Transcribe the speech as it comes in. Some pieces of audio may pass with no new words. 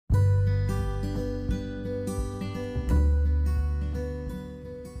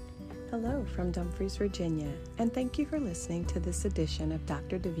from Dumfries, Virginia, and thank you for listening to this edition of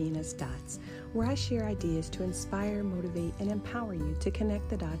Dr. Davina's Dots, where I share ideas to inspire, motivate, and empower you to connect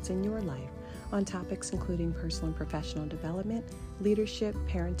the dots in your life on topics including personal and professional development, leadership,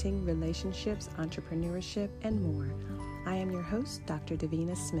 parenting, relationships, entrepreneurship, and more. I am your host, Dr.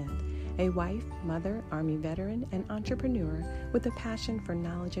 Davina Smith, a wife, mother, Army veteran, and entrepreneur with a passion for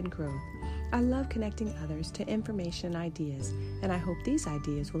knowledge and growth. I love connecting others to information and ideas, and I hope these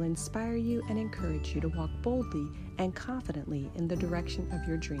ideas will inspire you and encourage you to walk boldly and confidently in the direction of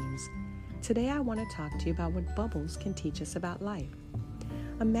your dreams. Today, I want to talk to you about what bubbles can teach us about life.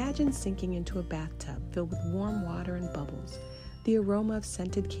 Imagine sinking into a bathtub filled with warm water and bubbles, the aroma of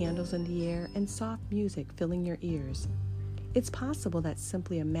scented candles in the air, and soft music filling your ears. It's possible that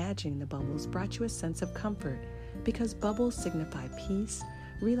simply imagining the bubbles brought you a sense of comfort because bubbles signify peace,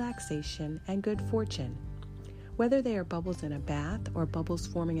 relaxation, and good fortune. Whether they are bubbles in a bath or bubbles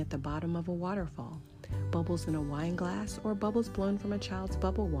forming at the bottom of a waterfall, bubbles in a wine glass or bubbles blown from a child's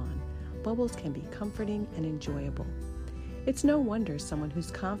bubble wand, bubbles can be comforting and enjoyable. It's no wonder someone who's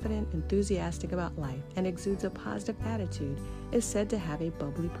confident, enthusiastic about life, and exudes a positive attitude is said to have a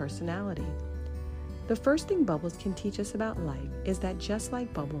bubbly personality. The first thing bubbles can teach us about life is that just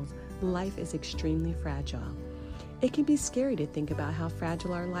like bubbles, life is extremely fragile. It can be scary to think about how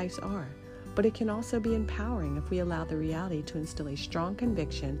fragile our lives are, but it can also be empowering if we allow the reality to instill a strong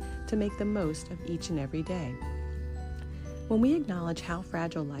conviction to make the most of each and every day. When we acknowledge how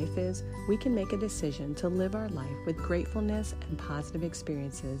fragile life is, we can make a decision to live our life with gratefulness and positive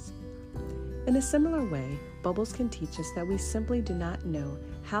experiences. In a similar way, bubbles can teach us that we simply do not know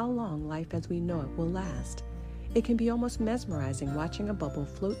how long life as we know it will last. It can be almost mesmerizing watching a bubble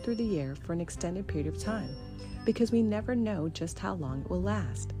float through the air for an extended period of time, because we never know just how long it will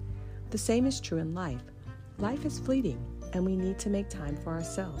last. The same is true in life. Life is fleeting, and we need to make time for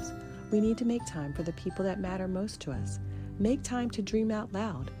ourselves. We need to make time for the people that matter most to us. Make time to dream out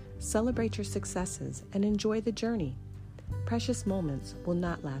loud, celebrate your successes, and enjoy the journey. Precious moments will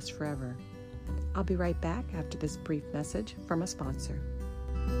not last forever. I'll be right back after this brief message from a sponsor.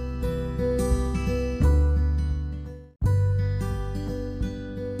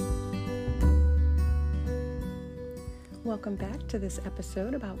 Welcome back to this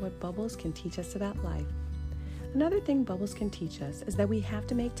episode about what bubbles can teach us about life. Another thing bubbles can teach us is that we have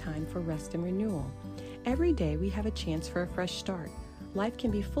to make time for rest and renewal. Every day we have a chance for a fresh start. Life can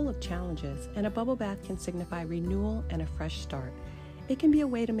be full of challenges, and a bubble bath can signify renewal and a fresh start. It can be a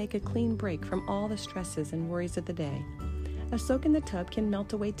way to make a clean break from all the stresses and worries of the day. A soak in the tub can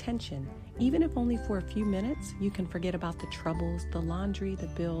melt away tension. Even if only for a few minutes, you can forget about the troubles, the laundry, the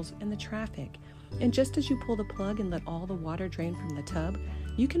bills, and the traffic. And just as you pull the plug and let all the water drain from the tub,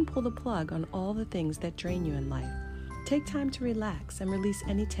 you can pull the plug on all the things that drain you in life. Take time to relax and release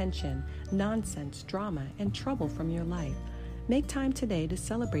any tension, nonsense, drama, and trouble from your life. Make time today to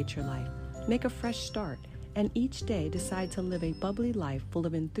celebrate your life. Make a fresh start, and each day decide to live a bubbly life full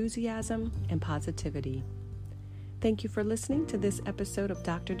of enthusiasm and positivity. Thank you for listening to this episode of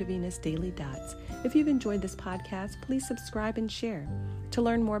Dr. Davina's Daily Dots. If you've enjoyed this podcast, please subscribe and share. To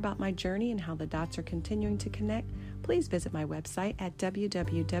learn more about my journey and how the dots are continuing to connect, please visit my website at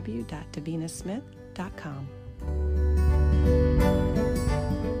www.davinasmith.com.